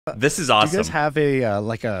This is Do you guys awesome. have a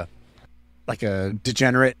like a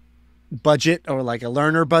degenerate budget or like a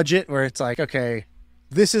learner budget where it's like, okay,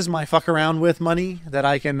 this is my fuck around with money that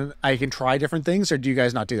I can try different things, or do you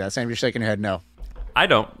guys not do that? Sam, you're shaking your head no. I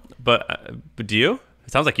don't, but do you?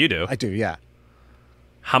 It sounds like you do. I do, yeah.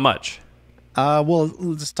 How much? Well,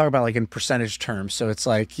 let's talk about like in percentage terms. So it's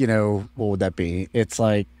like, what would that be? It's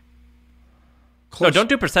like No, close. don't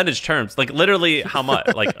do percentage terms. Like literally, how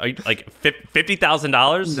much? Like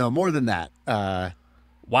 $50,000? No, more than that.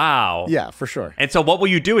 Wow. Yeah, for sure. And so, what will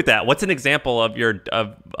you do with that? What's an example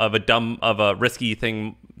of a risky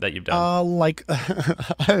thing that you've done? Like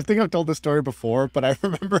I think I've told this story before, but I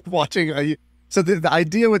remember watching so the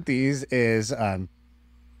idea with these is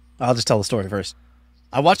I'll just tell the story first.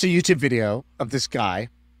 I watched a YouTube video of this guy.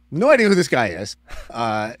 No idea who this guy is.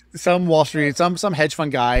 Some Wall Street, some hedge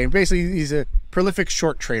fund guy. Basically, he's a prolific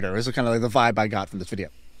short trader. This is kind of like the vibe I got from this video.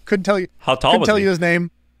 Couldn't tell you. How tall Couldn't was tell he? you his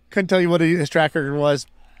name. Couldn't tell you what his track record was.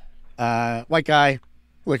 White guy,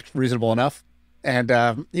 looked reasonable enough,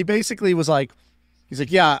 and he basically was like, he's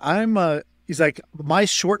like, yeah, he's like, my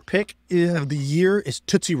short pick of the year is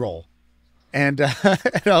Tootsie Roll. And,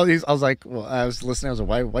 and I was like, well, I was listening. I was like,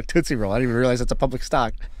 why, what Tootsie Roll? I didn't even realize it's a public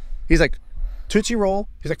stock. He's like, Tootsie Roll.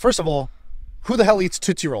 He's like, first of all, who the hell eats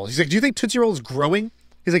Tootsie Rolls? He's like, do you think Tootsie Roll is growing?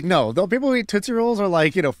 He's like, no, the people who eat Tootsie Rolls are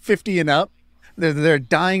like, 50 and up. They're a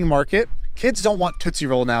dying market. Kids don't want Tootsie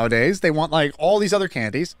Roll nowadays. They want like all these other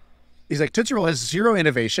candies. He's like, Tootsie Roll has zero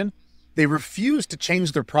innovation. They refuse to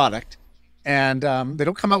change their product, and they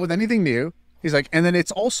don't come out with anything new. He's like, and then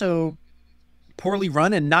it's also poorly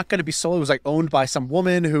run and not going to be sold. It was like owned by some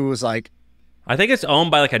woman who was like, I think it's owned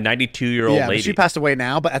by like a 92-year-old yeah, but lady. she passed away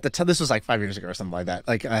now. But at the time, this was like 5 years ago or something like that.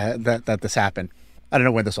 Like that this happened. I don't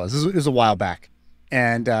know when this was. This was a while back,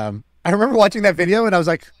 and I remember watching that video, and I was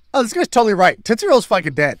like, oh, this guy's totally right. Tootsie Roll's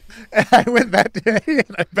fucking dead. And I went that day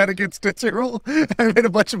and I bet against Tootsie Roll. I made a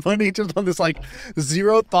bunch of money just on this like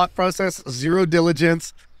zero thought process, zero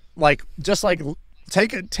diligence, like just like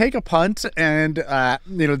take a punt and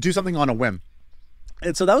do something on a whim.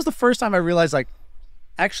 And so that was the first time I realized like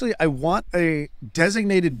actually I want a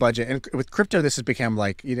designated budget. And with crypto, this has become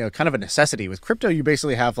like, kind of a necessity. With crypto, you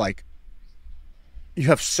basically have like you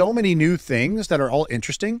have so many new things that are all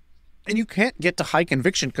interesting. And you can't get to high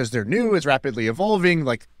conviction because they're new, it's rapidly evolving,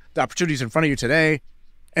 like the opportunities in front of you today.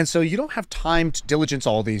 And so you don't have time to diligence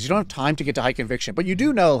all these. You don't have time to get to high conviction, but you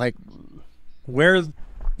do know like where,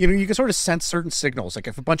 you can sort of sense certain signals. Like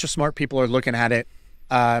if a bunch of smart people are looking at it,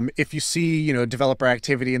 if you see, developer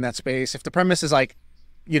activity in that space, if the premise is like,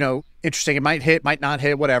 interesting, it might hit, might not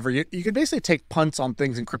hit, whatever. You can basically take punts on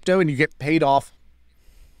things in crypto and you get paid off.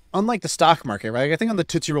 Unlike the stock market, right? I think on the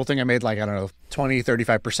Tootsie Roll thing, I made like, I don't know, 20,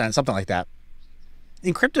 35%, something like that.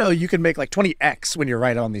 In crypto, you can make like 20x when you're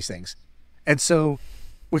right on these things. And so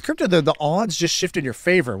with crypto, the odds just shift in your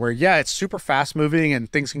favor where, yeah, it's super fast moving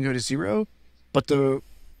and things can go to zero. But the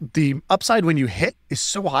upside when you hit is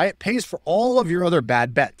so high, it pays for all of your other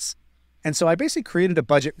bad bets. And so I basically created a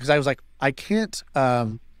budget because I was like, I can't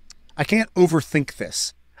overthink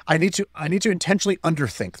this. I need to intentionally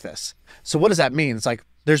underthink this. So what does that mean? It's like,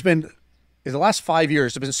 there's been, in the last 5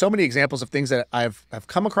 years, there's been so many examples of things that I've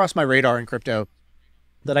come across my radar in crypto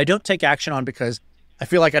that I don't take action on because I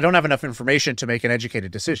feel like I don't have enough information to make an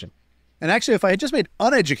educated decision. And actually, if I had just made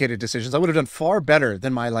uneducated decisions, I would have done far better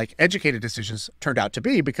than my like educated decisions turned out to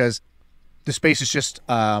be because the space is just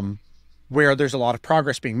where there's a lot of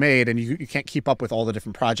progress being made and you can't keep up with all the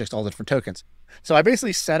different projects, all the different tokens. So I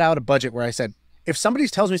basically set out a budget where I said, if somebody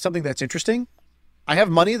tells me something that's interesting, I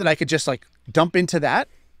have money that I could just like dump into that.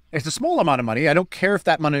 It's a small amount of money. I don't care if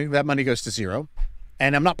that money goes to zero,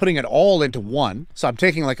 and I'm not putting it all into one. So I'm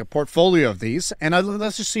taking like a portfolio of these, and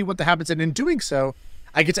let's just see what happens. And in doing so,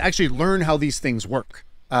 I get to actually learn how these things work.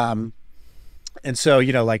 And so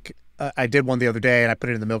I did one the other day, and I put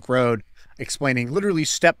it in the Milk Road, explaining literally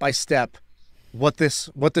step by step what this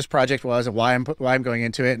project was and why I'm going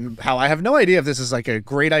into it, and how I have no idea if this is like a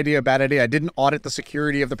great idea, a bad idea. I didn't audit the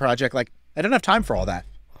security of the project. Like I don't have time for all that.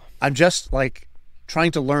 I'm just like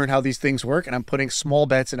trying to learn how these things work, and I'm putting small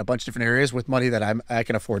bets in a bunch of different areas with money that I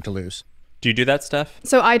can afford to lose. Do you do that, Steph?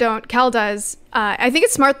 So I don't. Cal does. I think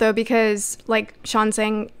it's smart though, because like Sean's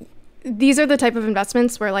saying, these are the type of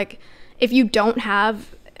investments where like if you don't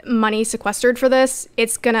have money sequestered for this,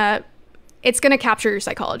 it's gonna capture your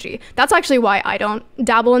psychology. That's actually why I don't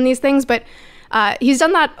dabble in these things, but he's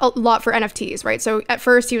done that a lot for NFTs, right? So at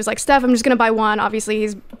first he was like, Steph, I'm just gonna buy one. Obviously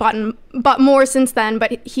he's bought more since then,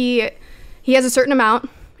 but he has a certain amount,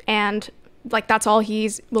 and like that's all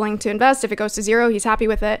he's willing to invest. If it goes to zero, he's happy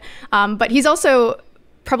with it. But he's also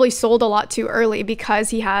probably sold a lot too early because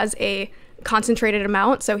he has a concentrated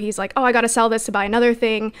amount. So he's like, oh, I got to sell this to buy another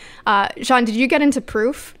thing. Sean, did you get into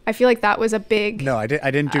Proof? I feel like that was a big. No, I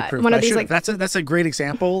didn't do Proof. One of these, like, that's a great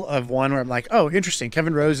example of one where I'm like, oh, interesting.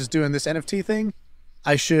 Kevin Rose is doing this NFT thing.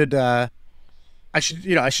 I should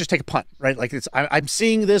just take a punt, right? Like I'm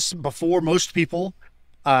seeing this before most people.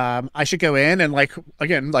 I should go in and like,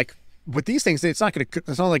 again, like with these things, it's not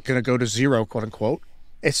like going to go to zero, quote unquote.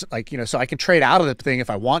 It's like, so I can trade out of the thing if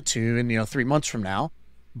I want to in, 3 months from now,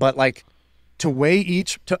 but like to weigh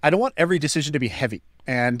I don't want every decision to be heavy.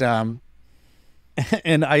 And,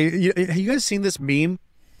 you guys seen this meme?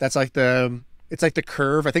 That's like it's like the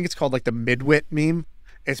curve. I think it's called like the midwit meme.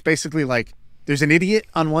 It's basically like, there's an idiot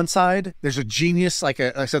on one side. There's a genius,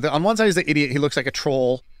 on one side is the idiot. He looks like a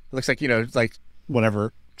troll. He looks like, like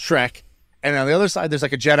whatever, Shrek. And on the other side, there's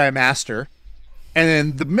like a Jedi master. And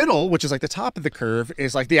then the middle, which is like the top of the curve,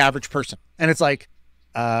 is like the average person. And it's like,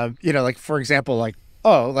 like for example, like,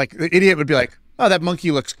 oh, like the idiot would be like, oh, that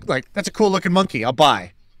monkey looks like, that's a cool looking monkey. I'll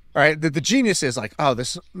buy. All right. The genius is like, oh,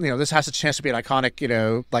 this has a chance to be an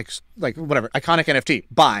iconic, like whatever, iconic NFT.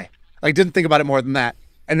 Buy. Like didn't think about it more than that.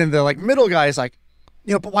 And then the like middle guy is like,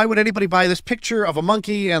 but why would anybody buy this picture of a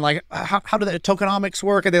monkey? And like, how do the tokenomics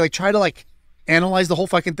work? And they like try to like analyze the whole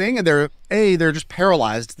fucking thing. And they're just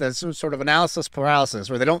paralyzed. That's sort of analysis paralysis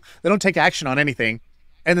where they don't take action on anything.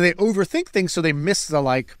 And then they overthink things. So they miss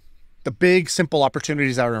the big, simple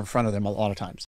opportunities that are in front of them a lot of times.